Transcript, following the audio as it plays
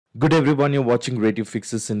Good everyone, you're watching Creative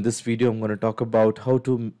Fixes. In this video, I'm going to talk about how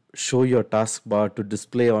to show your taskbar to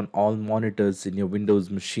display on all monitors in your Windows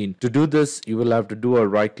machine. To do this, you will have to do a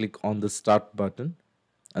right click on the start button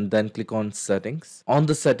and then click on settings. On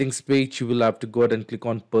the settings page, you will have to go ahead and click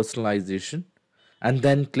on personalization and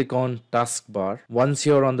then click on taskbar. Once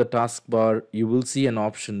you're on the taskbar, you will see an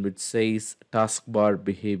option which says taskbar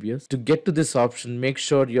behaviors. To get to this option, make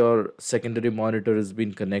sure your secondary monitor has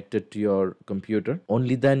been connected to your computer.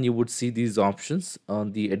 Only then you would see these options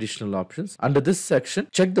on the additional options. Under this section,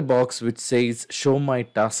 check the box which says show my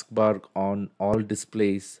taskbar on all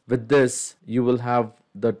displays. With this, you will have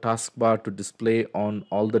the taskbar to display on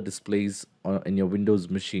all the displays in your Windows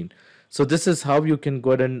machine. So this is how you can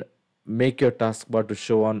go ahead and make your taskbar to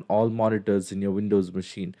show on all monitors in your Windows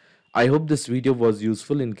machine. I hope this video was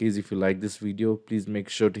useful. In case if you like this video, please make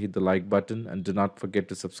sure to hit the like button and do not forget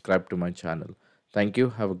to subscribe to my channel. Thank you.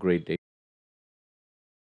 Have a great day.